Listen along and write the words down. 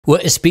Well,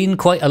 it's been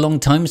quite a long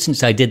time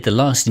since I did the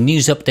last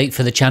news update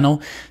for the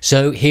channel,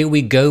 so here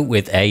we go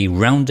with a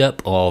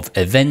roundup of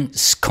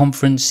events,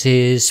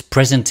 conferences,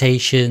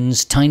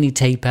 presentations, Tiny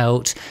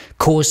Tapeout,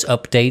 course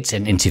updates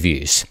and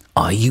interviews.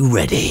 Are you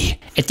ready?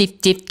 For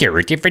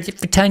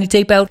Tiny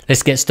Tapeout?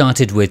 Let's get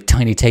started with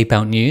Tiny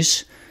Tapeout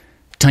news.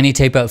 Tiny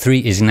Tapeout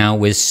 3 is now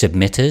with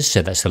submitters,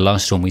 so that's the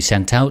last one we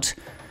sent out.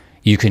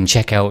 You can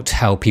check out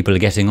how people are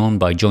getting on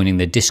by joining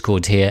the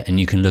Discord here, and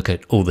you can look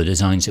at all the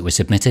designs that were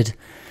submitted.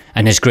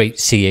 And it's great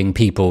seeing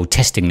people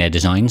testing their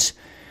designs.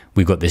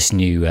 We've got this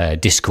new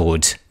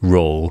Discord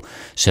role.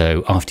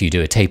 So after you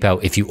do a tape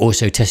out, if you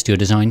also test your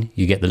design,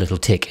 you get the little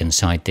tick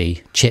inside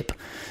the chip.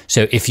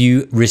 So if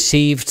you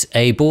received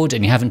a board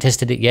and you haven't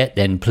tested it yet,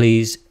 then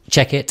please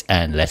check it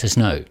and let us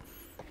know.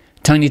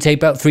 Tiny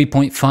Tapeout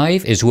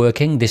 3.5 is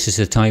working. This is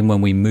the time when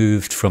we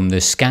moved from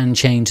the scan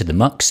chain to the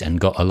MUX and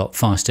got a lot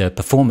faster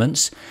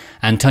performance.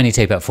 And Tiny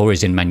Tapeout 4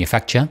 is in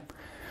manufacture.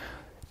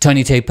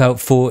 Tiny Tapeout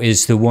 4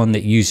 is the one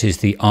that uses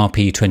the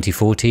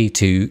RP2040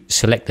 to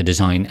select the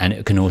design, and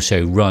it can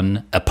also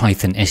run a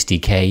Python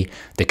SDK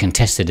that can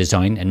test the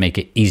design and make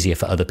it easier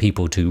for other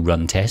people to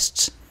run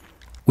tests.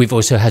 We've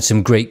also had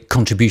some great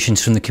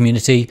contributions from the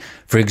community.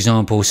 For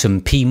example, some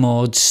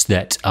P-mods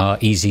that are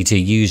easy to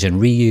use and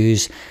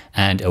reuse,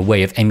 and a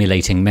way of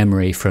emulating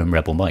memory from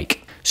Rebel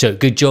Mike. So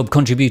good job,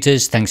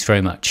 contributors. Thanks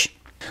very much.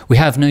 We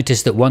have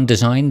noticed that one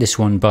design, this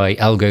one by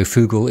Algo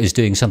Fugel, is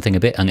doing something a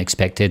bit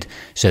unexpected,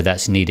 so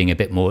that's needing a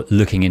bit more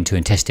looking into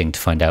and testing to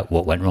find out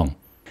what went wrong.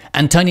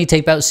 And Tiny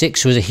Tapeout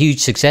 6 was a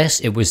huge success.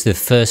 It was the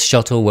first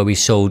shuttle where we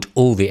sold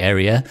all the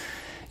area.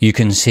 You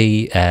can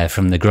see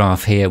from the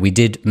graph here, we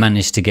did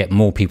manage to get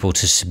more people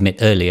to submit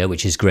earlier,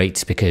 which is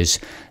great because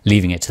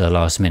leaving it to the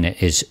last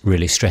minute is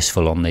really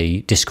stressful on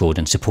the Discord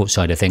and support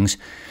side of things.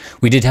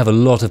 We did have a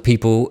lot of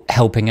people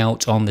helping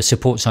out on the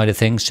support side of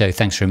things, so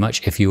thanks very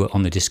much if you were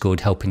on the Discord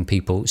helping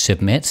people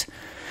submit.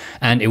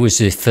 And it was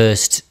the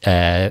first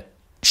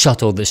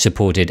shuttle that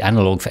supported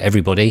analog for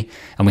everybody,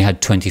 and we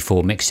had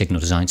 24 mixed signal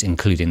designs,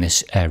 including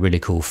this really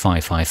cool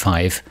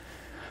 555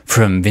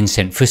 from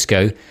Vincent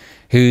Fusco,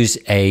 who's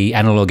an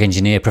analog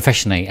engineer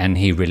professionally, and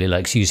he really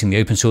likes using the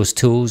open source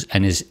tools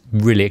and is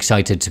really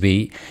excited to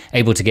be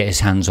able to get his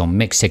hands on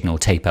mixed signal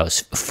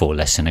tapeouts for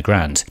less than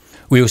 $1,000.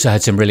 We also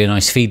had some really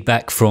nice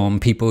feedback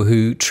from people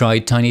who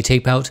tried Tiny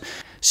Tapeout.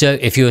 So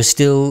if you're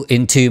still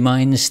in two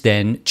minds,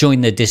 then join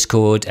the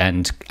Discord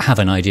and have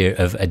an idea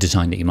of a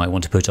design that you might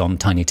want to put on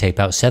Tiny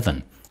Tapeout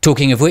 7.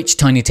 Talking of which,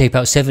 Tiny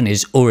Tapeout 7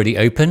 is already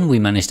open. We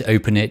managed to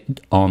open it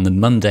on the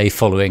Monday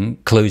following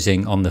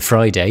closing on the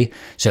Friday.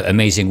 So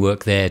amazing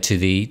work there to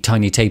the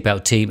Tiny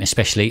Tapeout team,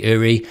 especially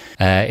Uri.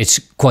 It's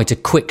quite a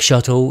quick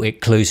shuttle.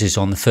 It closes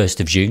on the 1st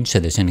of June, so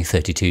there's only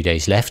 32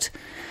 days left.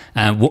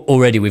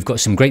 Already we've got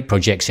some great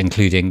projects,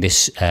 including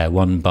this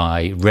one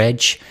by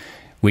Reg,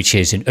 which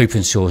is an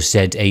open source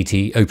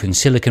Z80 open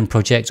silicon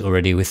project,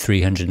 already with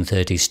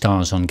 330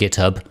 stars on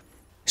GitHub.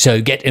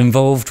 So get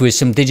involved with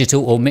some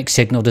digital or mixed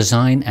signal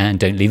design and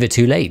don't leave it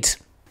too late.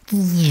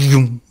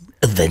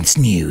 Events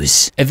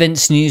news.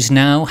 Events news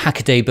now.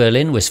 Hackaday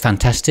Berlin was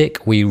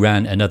fantastic. We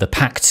ran another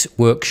packed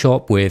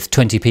workshop with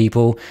 20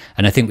 people,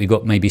 and I think we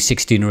got maybe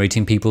 16 or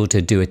 18 people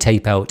to do a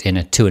tape out in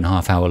a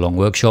 2.5 hour long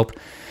workshop.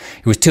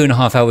 It was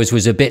 2.5 hours,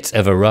 was a bit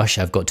of a rush,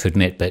 I've got to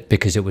admit, but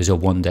because it was a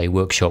one-day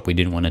workshop, we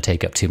didn't want to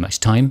take up too much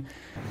time.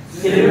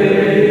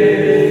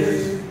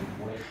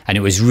 And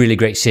it was really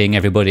great seeing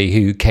everybody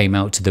who came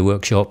out to the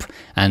workshop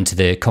and to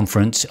the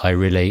conference. I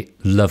really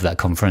love that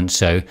conference,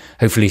 so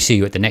hopefully see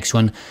you at the next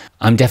one.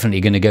 I'm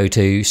definitely going to go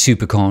to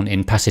SuperCon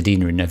in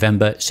Pasadena in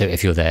November, so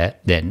if you're there,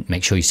 then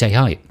make sure you say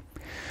hi.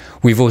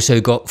 We've also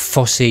got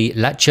FOSSI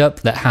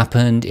Latchup that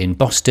happened in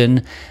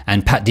Boston,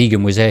 and Pat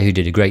Deegan was there, who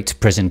did a great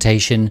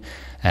presentation,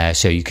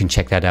 so you can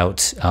check that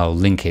out. I'll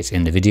link it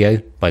in the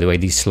video. By the way,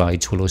 these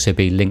slides will also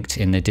be linked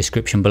in the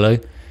description below.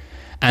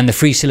 And the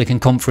Free Silicon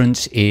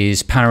Conference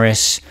is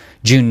Paris,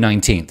 June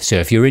 19th. So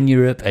if you're in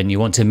Europe and you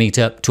want to meet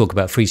up, talk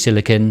about Free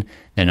Silicon,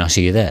 then I'll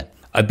see you there.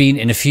 I've been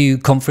in a few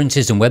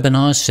conferences and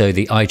webinars, so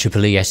the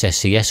IEEE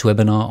SSCS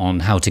webinar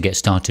on how to get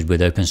started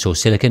with open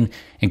source silicon,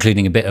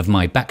 including a bit of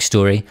my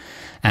backstory.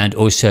 And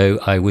also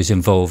I was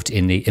involved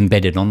in the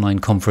Embedded Online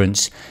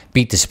conference,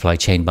 Beat the Supply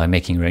Chain by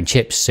Making Your Own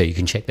Chips, so you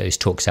can check those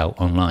talks out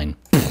online.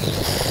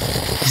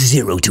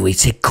 0 to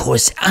ASIC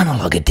course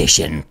analog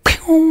edition.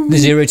 The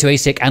 0 to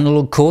ASIC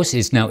analog course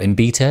is now in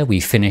beta. We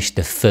finished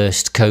the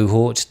first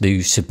cohort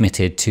who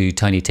submitted to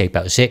Tiny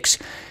Tapeout 6.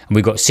 And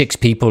we've got 6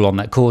 people on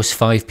that course.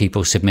 5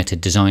 people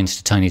submitted designs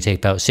to Tiny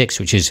Tapeout 6,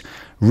 which is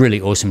really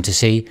awesome to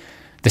see.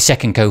 The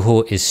second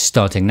cohort is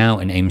starting now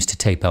and aims to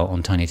tape out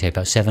on Tiny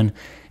Tapeout 7.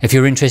 If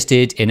you're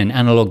interested in an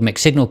analog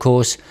mixed signal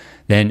course,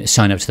 then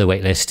sign up to the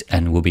waitlist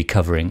and we'll be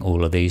covering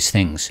all of these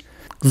things.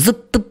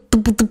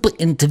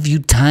 Interview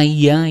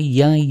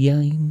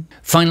time.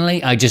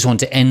 Finally, I just want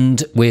to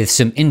end with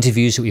some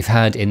interviews that we've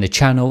had in the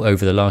channel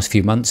over the last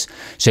few months.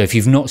 So if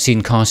you've not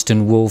seen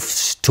Carsten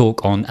Wolf's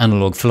talk on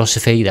analog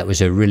philosophy, that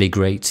was a really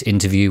great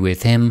interview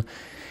with him.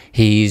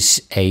 He's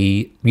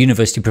a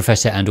university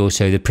professor and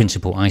also the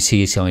principal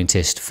IC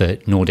scientist for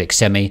Nordic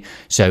Semi,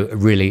 so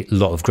really a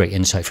lot of great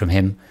insight from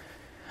him.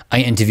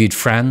 I interviewed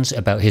Franz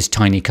about his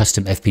tiny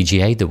custom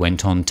FPGA that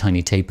went on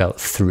Tiny Tapeout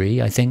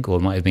 3, I think, or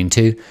it might have been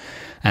 2.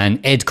 And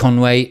Ed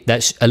Conway,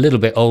 that's a little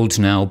bit old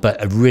now,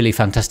 but a really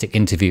fantastic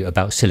interview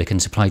about silicon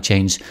supply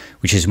chains,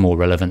 which is more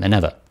relevant than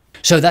ever.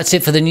 So that's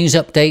it for the news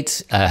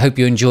update. I hope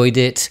you enjoyed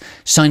it.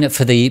 Sign up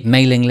for the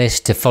mailing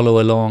list to follow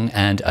along,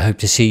 and I hope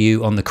to see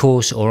you on the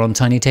course or on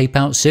Tiny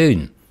Tapeout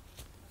soon.